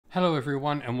Hello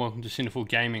everyone and welcome to Cineful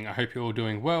Gaming. I hope you're all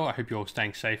doing well, I hope you're all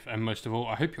staying safe, and most of all,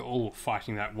 I hope you're all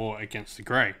fighting that war against the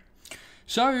grey.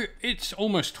 So, it's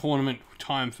almost tournament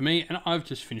time for me, and I've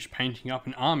just finished painting up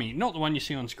an army. Not the one you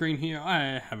see on screen here,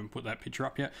 I haven't put that picture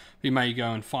up yet. But you may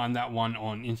go and find that one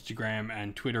on Instagram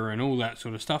and Twitter and all that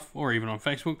sort of stuff, or even on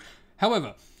Facebook.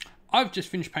 However, I've just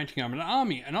finished painting up an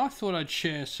army, and I thought I'd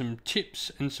share some tips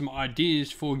and some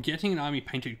ideas for getting an army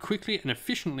painted quickly and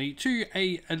efficiently to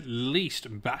at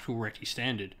least battle-ready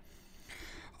standard.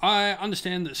 I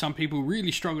understand that some people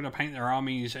really struggle to paint their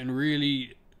armies and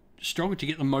really struggle to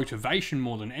get the motivation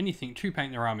more than anything to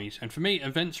paint their armies, and for me,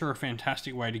 events are a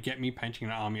fantastic way to get me painting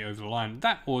an army over the line.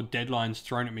 That or deadlines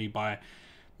thrown at me by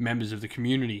members of the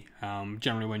community.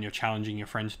 Generally, when you're challenging your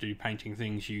friends to do painting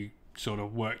things, you sort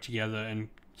of work together and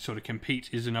sort of compete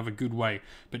is another good way.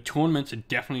 But tournaments are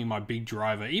definitely my big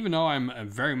driver. Even though I'm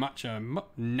very much a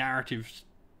narrative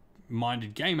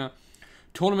minded gamer,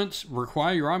 tournaments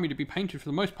require your army to be painted for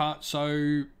the most part,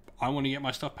 so I want to get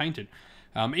my stuff painted.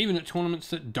 Even at tournaments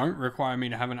that don't require me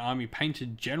to have an army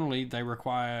painted, generally they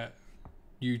require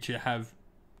you to have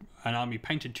an army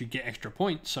painted to get extra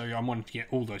points, so I'm wanting to get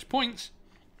all those points.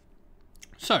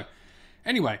 So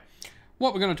anyway,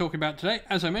 what we're going to talk about today,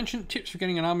 as I mentioned, tips for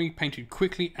getting an army painted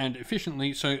quickly and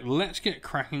efficiently, so let's get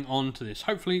cracking on to this.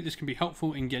 Hopefully this can be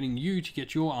helpful in getting you to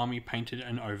get your army painted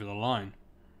and over the line.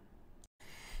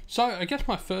 So I guess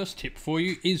my first tip for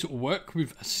you is work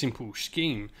with a simple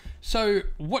scheme. So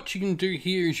what you can do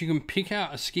here is you can pick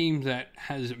out a scheme that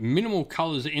has minimal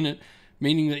colours in it,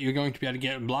 meaning that you're going to be able to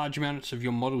get large amounts of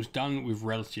your models done with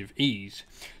relative ease.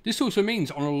 This also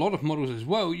means on a lot of models as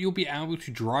well, you'll be able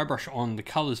to dry brush on the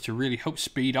colours to really help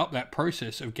speed up that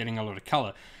process of getting a lot of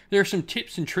colour. There are some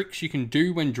tips and tricks you can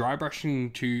do when dry brushing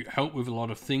to help with a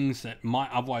lot of things that might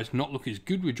otherwise not look as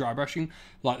good with dry brushing,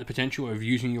 like the potential of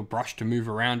using your brush to move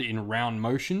around in round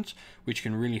motions, which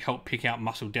can really help pick out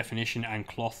muscle definition and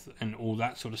cloth and all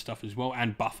that sort of stuff as well,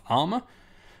 and buff armour.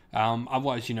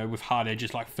 Otherwise, you know, with hard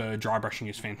edges like fur, dry brushing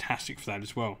is fantastic for that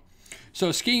as well. So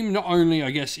a scheme not only,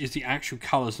 I guess, is the actual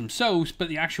colours themselves, but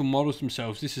the actual models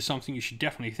themselves. This is something you should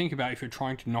definitely think about if you're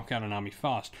trying to knock out an army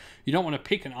fast. You don't want to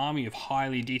pick an army of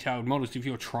highly detailed models if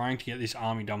you're trying to get this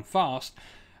army done fast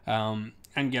and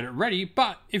get it ready.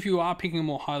 But if you are picking a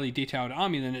more highly detailed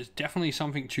army, then it's definitely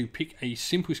something to pick a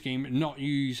simple scheme, not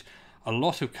use a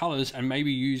lot of colours, and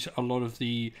maybe use a lot of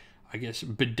the, I guess,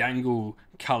 bedangle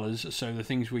colours, so the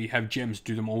things where you have gems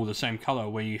do them all the same colour,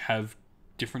 where you have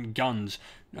different guns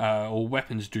or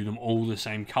weapons do them all the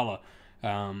same colour,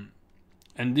 and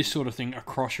this sort of thing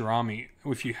across your army.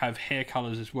 If you have hair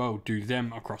colours as well, do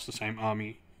them across the same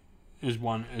army as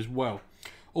one as well.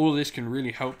 All of this can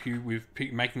really help you with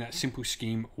making that simple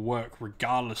scheme work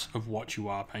regardless of what you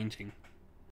are painting.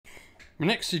 My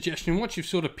next suggestion, once you've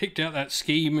sort of picked out that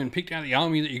scheme and picked out the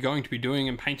army that you're going to be doing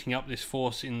and painting up this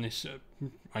force in this,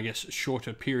 I guess,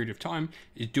 shorter period of time,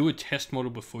 is do a test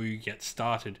model before you get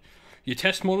started. Your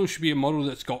test model should be a model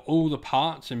that's got all the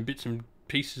parts and bits and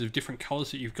pieces of different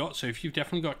colours that you've got. So if you've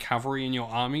definitely got cavalry in your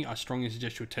army, I strongly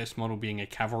suggest your test model being a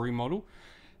cavalry model.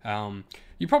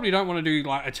 You probably don't want to do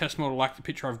like a test model like the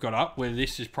picture I've got up, where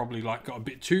this is probably like got a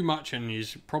bit too much and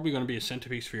is probably going to be a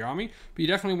centerpiece for your army. But you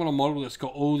definitely want a model that's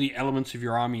got all the elements of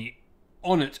your army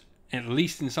on it, at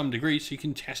least in some degree, so you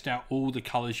can test out all the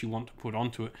colors you want to put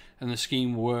onto it, and the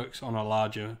scheme works on a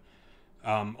larger,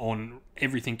 on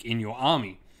everything in your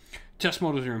army. Test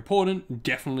models are important,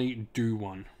 definitely do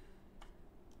one,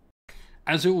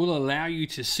 as it will allow you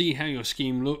to see how your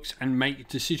scheme looks and make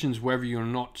decisions whether or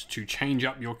not to change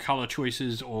up your color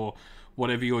choices or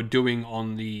whatever you're doing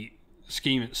on the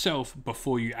scheme itself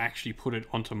before you actually put it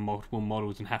onto multiple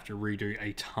models and have to redo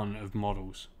a ton of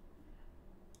models.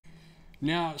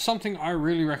 Now, something I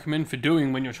really recommend for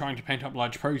doing when you're trying to paint up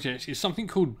large projects is something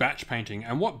called batch painting.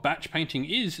 And what batch painting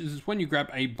is when you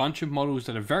grab a bunch of models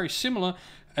that are very similar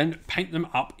and paint them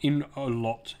up in a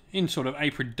lot, in sort of a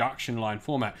production line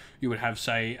format. You would have,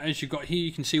 say, as you've got here,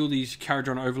 you can see all these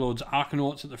Kharadron Overlords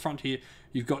Arkanauts at the front here.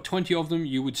 You've got 20 of them.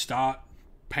 You would start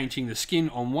painting the skin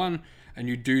on one, and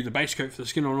you do the base coat for the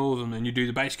skin on all of them, and you do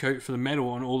the base coat for the metal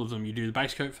on all of them, you do the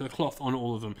base coat for the cloth on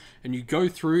all of them, and you go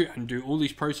through and do all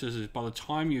these processes. By the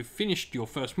time you've finished your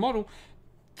first model,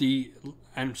 by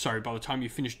the time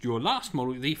you've finished your last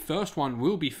model, the first one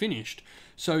will be finished.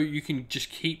 So you can just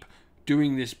keep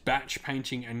doing this batch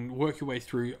painting and work your way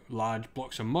through large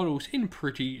blocks of models in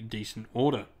pretty decent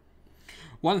order.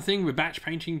 One thing with batch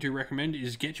painting to recommend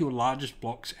is get your largest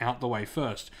blocks out the way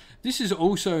first. This is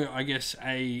also, I guess,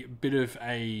 a bit of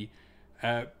a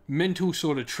mental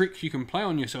sort of trick you can play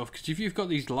on yourself, because if you've got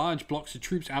these large blocks of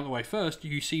troops out the way first,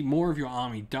 you see more of your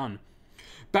army done.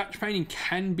 Batch painting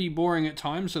can be boring at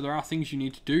times, so there are things you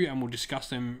need to do, and we'll discuss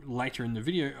them later in the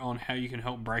video on how you can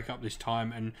help break up this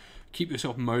time and keep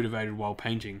yourself motivated while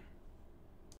painting.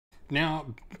 Now,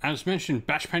 as mentioned,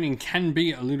 batch painting can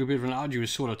be a little bit of an arduous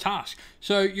sort of task,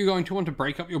 so you're going to want to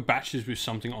break up your batches with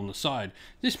something on the side.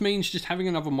 This means just having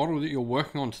another model that you're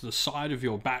working on to the side of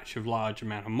your batch of large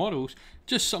amount of models,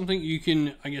 just something you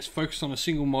can, I guess, focus on a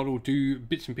single model, do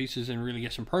bits and pieces and really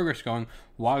get some progress going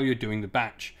while you're doing the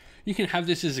batch. You can have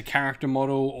this as a character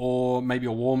model, or maybe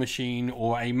a war machine,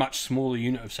 or a much smaller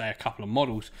unit of, say, a couple of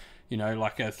models. You know,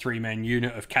 like a 3-man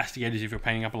unit of castigators if you're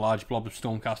painting up a large blob of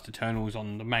Stormcast Eternals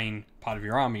on the main part of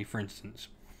your army, for instance.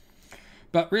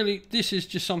 But really, this is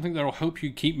just something that will help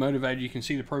you keep motivated. You can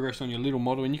see the progress on your little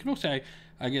model, and you can also,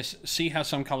 I guess, see how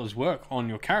some colors work on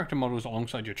your character models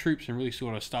alongside your troops, and really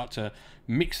sort of start to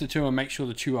mix the two and make sure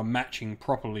the two are matching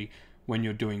properly when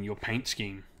you're doing your paint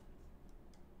scheme.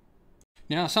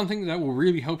 Now, something that will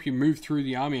really help you move through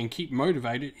the army and keep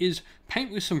motivated is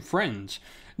paint with some friends.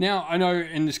 Now, I know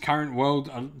in this current world,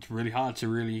 it's really hard to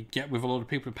really get with a lot of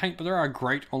people to paint, but there are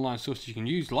great online sources you can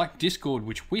use, like Discord,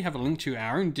 which we have a link to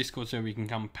our own Discord server you can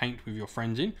come paint with your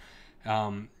friends in,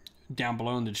 down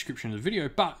below in the description of the video.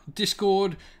 But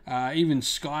Discord, even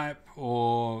Skype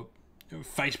or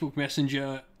Facebook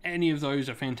Messenger, any of those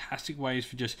are fantastic ways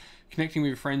for just connecting with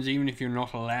your friends, even if you're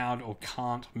not allowed or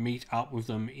can't meet up with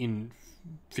them in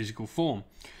physical form.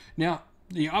 Now,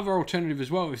 the other alternative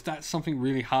as well, if that's something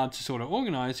really hard to sort of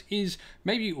organize, is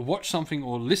maybe watch something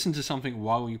or listen to something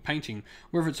while you're painting,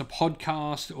 whether it's a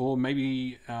podcast or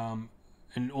maybe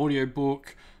an audio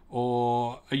book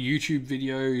or a YouTube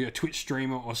video, a Twitch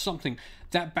streamer or something.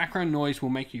 That background noise will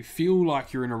make you feel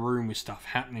like you're in a room with stuff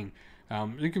happening.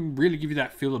 It can really give you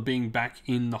that feel of being back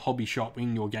in the hobby shop,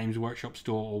 in your Games Workshop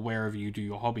store, or wherever you do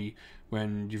your hobby,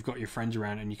 when you've got your friends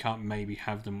around and you can't maybe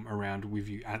have them around with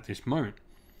you at this moment.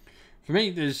 For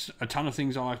me, there's a ton of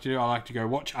things I like to do. I like to go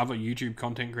watch other YouTube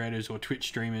content creators or Twitch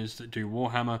streamers that do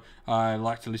Warhammer. I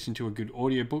like to listen to a good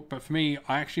audiobook, but for me,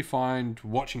 I actually find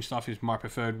watching stuff is my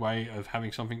preferred way of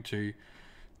having something to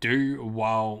do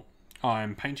while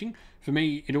I'm painting. For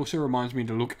me, it also reminds me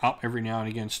to look up every now and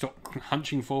again, stop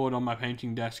hunching forward on my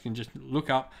painting desk and just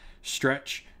look up,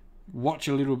 stretch, watch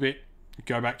a little bit,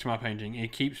 go back to my painting.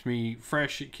 It keeps me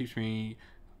fresh, it keeps me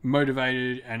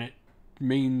motivated, and it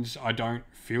means I don't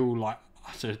feel like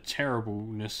utter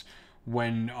terribleness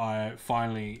when I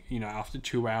finally, after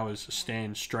 2 hours,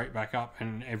 stand straight back up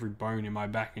and every bone in my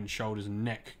back and shoulders and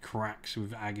neck cracks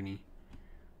with agony.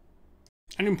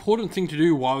 An important thing to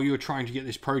do while you're trying to get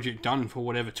this project done for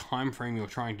whatever time frame you're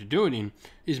trying to do it in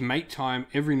is make time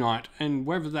every night, and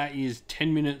whether that is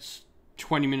 10 minutes,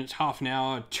 20 minutes, half an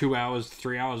hour, 2 hours,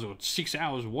 3 hours, or 6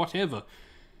 hours, whatever,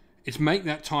 it's make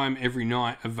that time every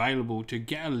night available to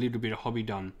get a little bit of hobby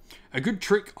done. A good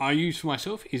trick I use for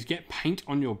myself is get paint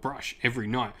on your brush every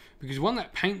night, because once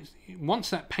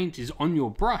that paint is on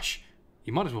your brush,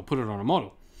 you might as well put it on a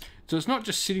model. So it's not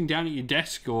just sitting down at your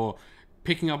desk or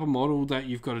picking up a model that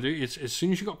you've got to do. It's as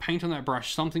soon as you've got paint on that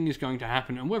brush, something is going to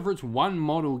happen. And whether it's one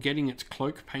model getting its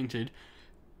cloak painted,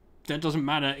 that doesn't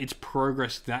matter. It's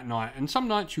progress that night. And some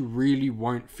nights you really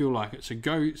won't feel like it. So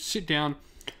go sit down,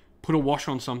 put a wash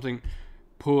on something,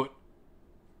 put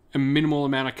a minimal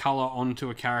amount of color onto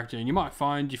a character, and you might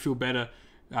find you feel better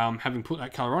having put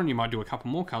that color on. You might do a couple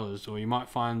more colors, or you might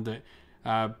find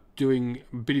that doing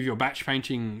a bit of your batch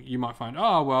painting, you might find,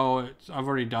 oh, well, I've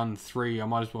already done 3, I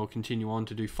might as well continue on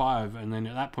to do 5, and then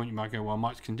at that point you might go, well, I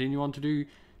might continue on to do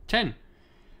 10.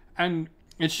 And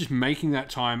it's just making that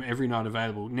time every night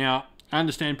available. Now, I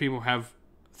understand people have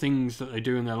things that they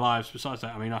do in their lives besides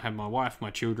that. I mean, I have my wife,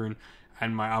 my children,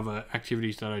 and my other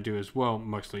activities that I do as well,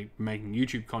 mostly making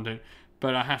YouTube content,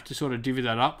 but I have to sort of divvy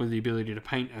that up with the ability to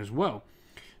paint as well.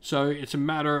 So it's a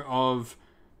matter of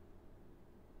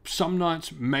some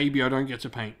nights maybe I don't get to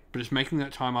paint, but it's making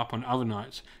that time up on other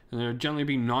nights. And there'll generally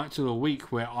be nights of the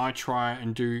week where I try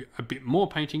and do a bit more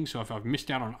painting, so if I've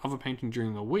missed out on other painting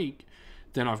during the week,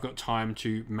 then I've got time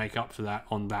to make up for that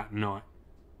on that night.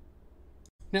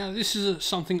 Now, this is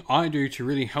something I do to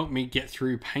really help me get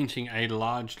through painting a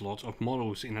large lot of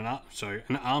models in an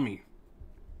army.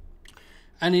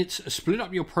 And it's split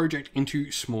up your project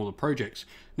into smaller projects.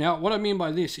 Now, what I mean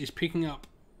by this is picking up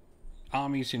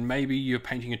armies in, maybe you're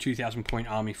painting a 2,000 point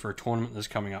army for a tournament that's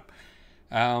coming up.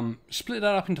 Split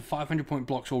that up into 500 point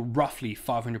blocks, or roughly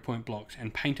 500 point blocks,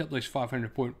 and paint up those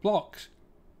 500 point blocks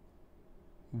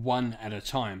one at a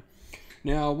time.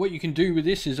 Now, what you can do with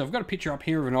this is, I've got a picture up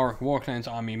here of an Auric Warclans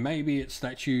army. Maybe it's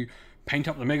that you paint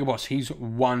up the Mega Boss. He's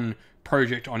one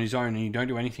project on his own, and you don't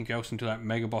do anything else until that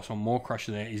Mega Boss or Maw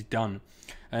Crusher there is done.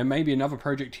 And maybe another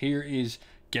project here is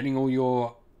getting all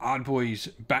your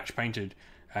Ardboys batch painted,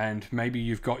 and maybe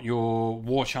you've got your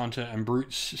War Chanter and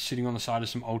Brutes sitting on the side of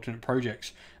some alternate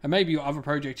projects, and maybe your other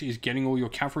project is getting all your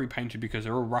cavalry painted because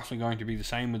they're all roughly going to be the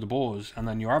same with the boars, and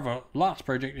then your other last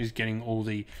project is getting all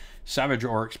the Savage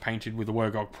Oryx painted with the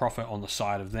Wurrgog Prophet on the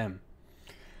side of them.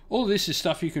 All this is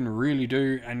stuff you can really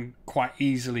do, and quite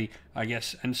easily, I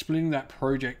guess, and splitting that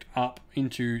project up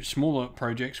into smaller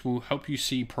projects will help you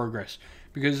see progress,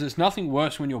 because there's nothing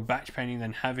worse when you're batch painting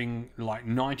than having like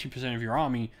 90% of your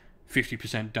army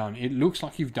 50% done. It looks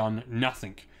like you've done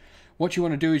nothing. What you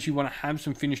want to do is you want to have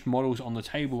some finished models on the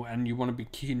table, and you want to be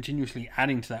continuously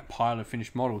adding to that pile of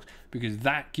finished models, because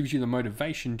that gives you the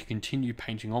motivation to continue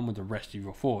painting on with the rest of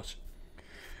your force.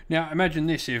 Now imagine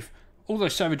this: if all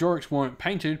those Savage Oryx weren't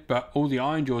painted, but all the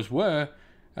Ironjaws were,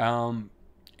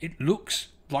 it looks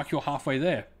like you're halfway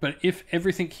there. But if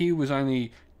everything here was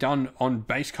only done on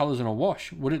base colors and a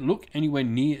wash, would it look anywhere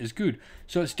near as good?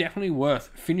 So it's definitely worth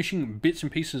finishing bits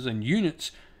and pieces and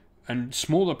units and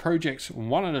smaller projects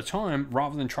one at a time,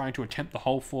 rather than trying to attempt the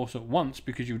whole force at once,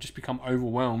 because you'll just become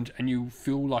overwhelmed and you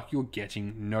feel like you're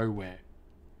getting nowhere.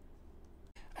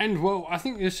 And well, I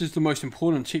think this is the most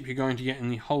important tip you're going to get in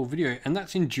the whole video, and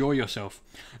that's enjoy yourself.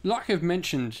 Like I've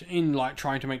mentioned, in like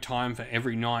trying to make time for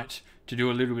every night to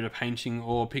do a little bit of painting,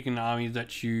 or pick an army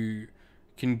that you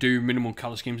can do minimal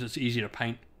color schemes that's easy to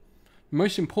paint. The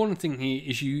most important thing here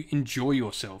is you enjoy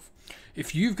yourself.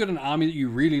 If you've got an army that you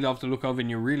really love the look of and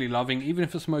you're really loving, even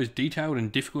if it's the most detailed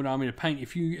and difficult army to paint,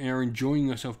 if you are enjoying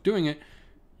yourself doing it,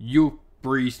 you'll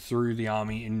breeze through the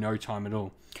army in no time at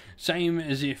all. Same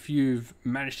as if you've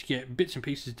managed to get bits and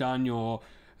pieces done, you're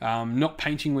not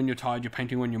painting when you're tired, you're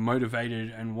painting when you're motivated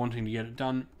and wanting to get it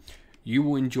done, you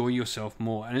will enjoy yourself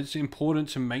more. And it's important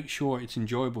to make sure it's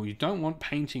enjoyable. You don't want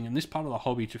painting and this part of the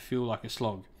hobby to feel like a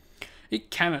slog. It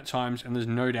can at times, and there's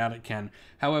no doubt it can.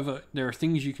 However, there are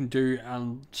things you can do,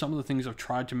 and some of the things I've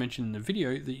tried to mention in the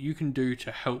video that you can do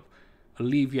to help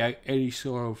alleviate any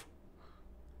sort of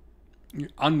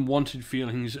unwanted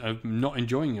feelings of not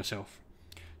enjoying yourself.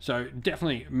 So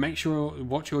definitely make sure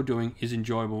what you're doing is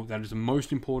enjoyable. That is the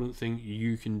most important thing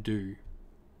you can do.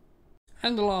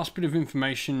 And the last bit of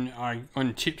information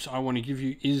on tips I want to give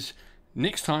you is,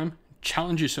 next time,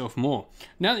 challenge yourself more.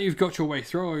 Now that you've got your way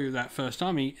through that first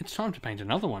army, it's time to paint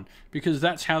another one, because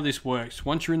that's how this works.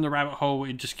 Once you're in the rabbit hole,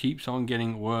 it just keeps on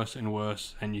getting worse and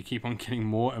worse, and you keep on getting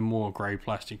more and more grey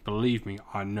plastic. Believe me,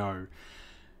 I know.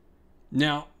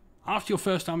 Now, after your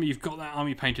first army, you've got that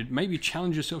army painted, maybe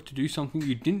challenge yourself to do something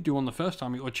you didn't do on the first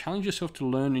army, or challenge yourself to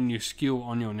learn a new skill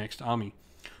on your next army.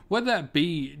 Whether that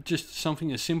be just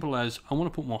something as simple as, I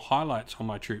want to put more highlights on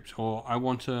my troops, or I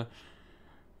want to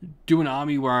do an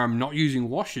army where I'm not using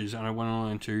washes and I want to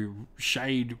learn to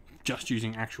shade just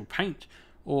using actual paint,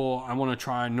 or I want to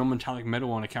try non-metallic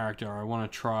metal on a character, or I want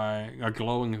to try a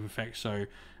glowing effect, so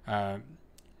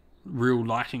real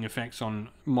lighting effects on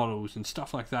models and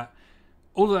stuff like that.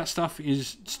 All of that stuff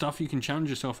is stuff you can challenge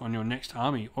yourself on your next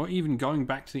army, or even going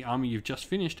back to the army you've just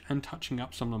finished and touching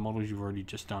up some of the models you've already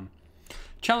just done.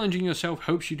 Challenging yourself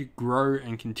helps you to grow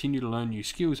and continue to learn new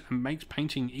skills, and makes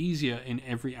painting easier in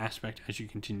every aspect as you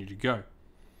continue to go.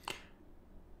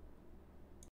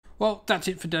 Well, that's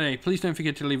it for today. Please don't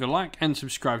forget to leave a like and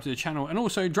subscribe to the channel, and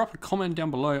also drop a comment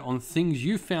down below on things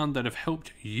you found that have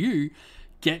helped you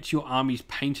get your armies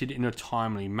painted in a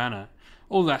timely manner.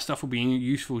 All that stuff will be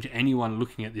useful to anyone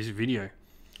looking at this video.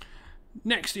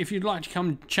 Next, if you'd like to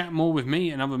come chat more with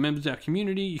me and other members of our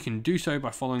community, you can do so by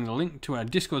following the link to our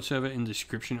Discord server in the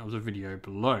description of the video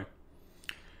below.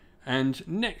 And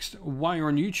next, while you're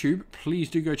on YouTube, please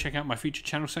do go check out my featured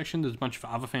channel section. There's a bunch of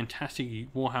other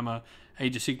fantastic Warhammer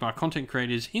Age of Sigmar content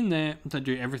creators in there that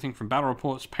do everything from battle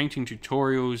reports, painting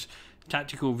tutorials,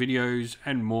 tactical videos,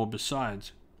 and more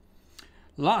besides.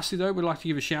 Lastly though, we'd like to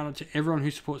give a shout out to everyone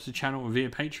who supports the channel via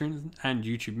Patreon and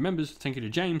YouTube members. Thank you to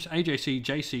James, AJC,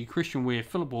 JC, Christian Weir,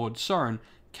 Philip Ward, Soren,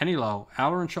 Kenny Lowell,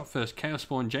 Owler and Shot First, Chaos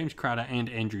Spawn, James Crowder, and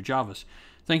Andrew Jarvis.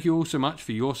 Thank you all so much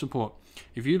for your support.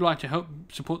 If you'd like to help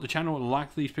support the channel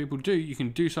like these people do, you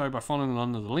can do so by following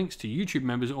along the links to YouTube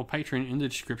members or Patreon in the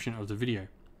description of the video.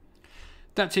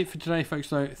 That's it for today, folks,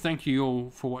 though. Thank you all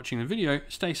for watching the video.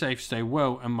 Stay safe, stay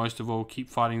well, and most of all, keep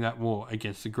fighting that war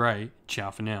against the Grey. Ciao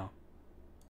for now.